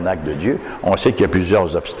tabernacle de Dieu? On sait qu'il y a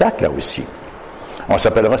plusieurs obstacles là aussi. On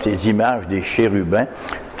s'appellera ces images des chérubins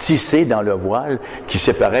tissés dans le voile qui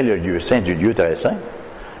séparaient le lieu saint du lieu très saint.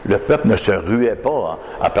 Le peuple ne se ruait pas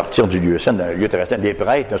à partir du lieu saint dans le lieu très saint. Les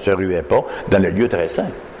prêtres ne se ruaient pas dans le lieu très saint.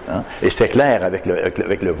 Et c'est clair, avec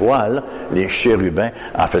le voile, les chérubins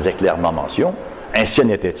en faisaient clairement mention. Ainsi en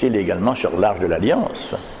était-il également sur l'arche de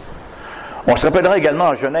l'Alliance. On se rappellera également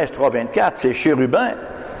en Genèse 3, 24, ces chérubins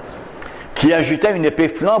qui agitaient une épée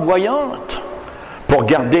flamboyante pour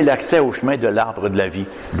garder l'accès au chemin de l'arbre de la vie.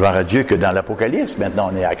 Gloire à Dieu que dans l'Apocalypse, maintenant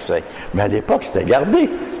on a accès. Mais à l'époque, c'était gardé.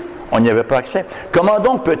 On n'y avait pas accès. Comment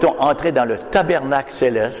donc peut-on entrer dans le tabernacle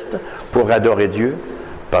céleste pour adorer Dieu?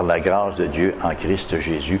 Par la grâce de Dieu en Christ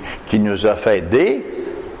Jésus, qui nous a fait des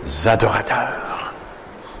adorateurs.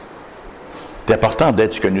 C'est important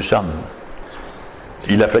d'être ce que nous sommes.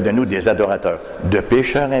 Il a fait de nous des adorateurs. De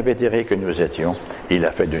pécheurs invétérés que nous étions, il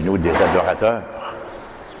a fait de nous des adorateurs.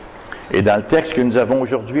 Et dans le texte que nous avons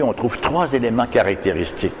aujourd'hui, on trouve 3 éléments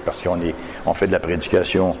caractéristiques, parce qu'on fait de la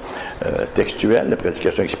prédication textuelle, la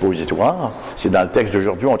prédication expositoire. C'est dans le texte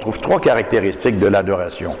d'aujourd'hui, on trouve 3 caractéristiques de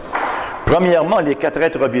l'adoration. Premièrement, les 4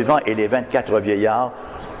 êtres vivants et les 24 vieillards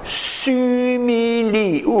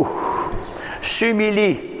s'humilient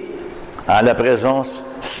en la présence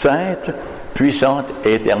sainte, puissante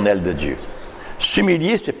et éternelle de Dieu.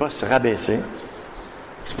 S'humilier, c'est pas se rabaisser,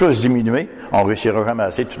 c'est pas se diminuer. On ne réussira jamais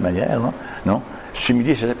assez de toute manière, non? Non.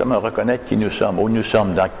 S'humilier, c'est simplement reconnaître qui nous sommes, où nous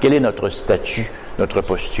sommes, quel est notre statut, notre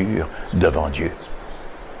posture devant Dieu.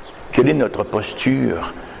 Quelle est notre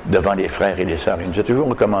posture devant les frères et les sœurs? Il nous a toujours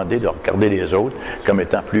recommandé de regarder les autres comme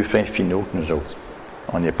étant plus fins finaux que nous autres.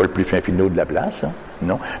 On n'est pas le plus fin finaux de la place,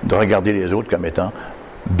 non. De regarder les autres comme étant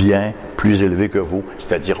bien plus élevés que vous,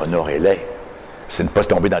 c'est-à-dire honorez-les. C'est ne pas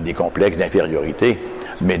tomber dans des complexes d'infériorité,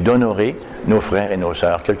 mais d'honorer nos frères et nos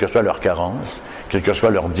sœurs, quelle que soit leur carence, quelle que soit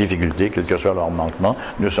leur difficulté, quel que soit leur manquement,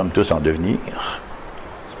 nous sommes tous en devenir.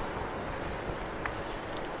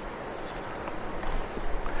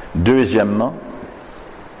 Deuxièmement,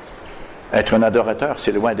 être un adorateur,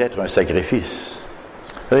 c'est loin d'être un sacrifice.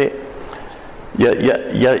 Vous savez, il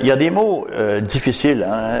y a des mots difficiles,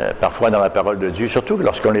 parfois dans la parole de Dieu, surtout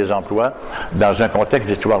lorsqu'on les emploie dans un contexte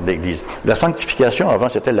d'histoire d'Église. La sanctification, avant,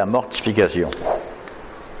 c'était la mortification.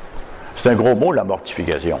 C'est un gros mot, la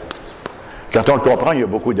mortification. Quand on le comprend, il y a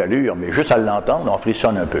beaucoup d'allure, mais juste à l'entendre, on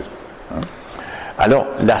frissonne un peu. Alors,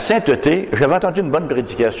 la sainteté, j'avais entendu une bonne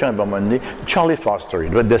prédication à un moment donné, Charlie Foster, il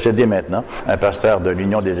doit être décédé maintenant, un pasteur de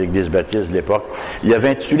l'Union des Églises baptistes de l'époque. Il avait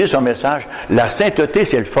intitulé son message « La sainteté,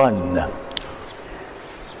 c'est le fun ».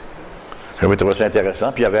 J'avais trouvé ça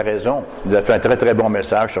intéressant, puis il avait raison. Il a fait un très, très bon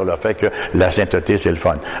message sur le fait que la sainteté, c'est le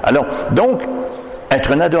fun. Alors, donc,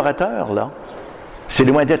 être un adorateur, là, c'est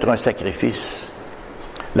loin d'être un sacrifice.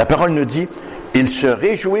 La parole nous dit « Ils se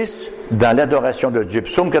réjouissent dans l'adoration de Dieu ».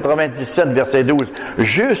 Psaume 97, verset 12. «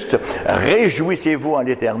 Juste, réjouissez-vous en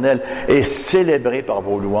l'Éternel et célébrez par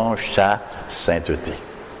vos louanges sa sainteté. »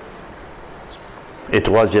 Et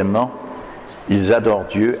troisièmement, ils adorent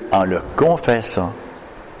Dieu en le confessant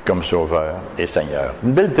comme Sauveur et Seigneur.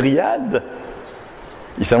 Une belle triade.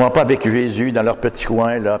 Ils ne s'en vont pas avec Jésus dans leur petit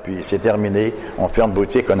coin, là, puis c'est terminé, on ferme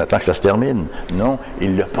boutique, on attend que ça se termine. Non,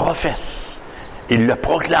 ils le professent, ils le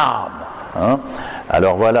proclament.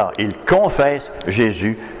 Alors voilà, ils confessent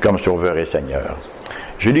Jésus comme Sauveur et Seigneur.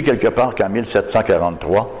 J'ai lu quelque part qu'en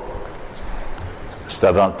 1743, c'est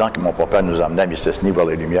avant le temps que mon papa nous emmenait à Mistassini voir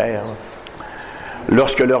les Lumières,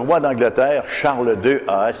 lorsque le roi d'Angleterre, Charles II,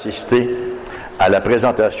 a assisté à la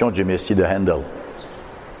présentation du Messie de Handel.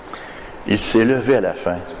 Il s'est levé à la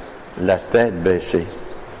fin, la tête baissée,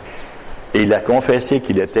 et il a confessé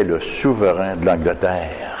qu'il était le souverain de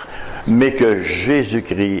l'Angleterre, mais que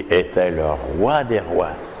Jésus-Christ était le roi des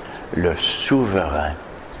rois, le souverain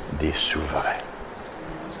des souverains.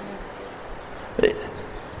 Et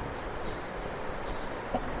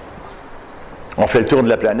on fait le tour de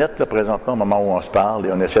la planète, là, présentement, au moment où on se parle, et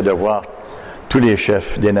on essaie de voir tous les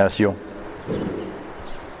chefs des nations.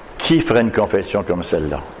 Qui ferait une confession comme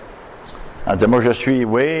celle-là? En disant, moi je suis,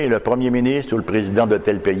 oui, le premier ministre ou le président de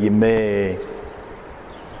tel pays, mais...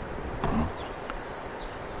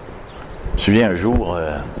 Je me souviens un jour,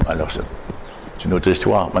 alors c'est une autre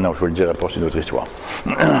histoire, maintenant je ne vous le dirai pas, c'est une autre histoire.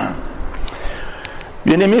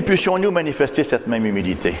 Bien-aimés, puissions-nous manifester cette même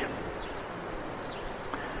humilité?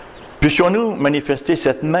 Puissions-nous manifester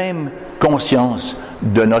cette même conscience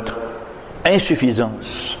de notre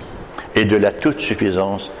insuffisance et de la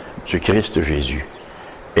toute-suffisance du Christ Jésus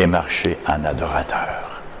et marcher en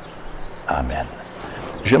adorateur. Amen.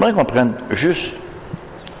 J'aimerais qu'on prenne juste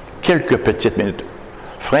quelques petites minutes,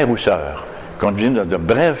 frères ou sœurs, qu'on dise de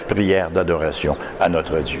brèves prières d'adoration à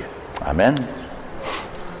notre Dieu. Amen.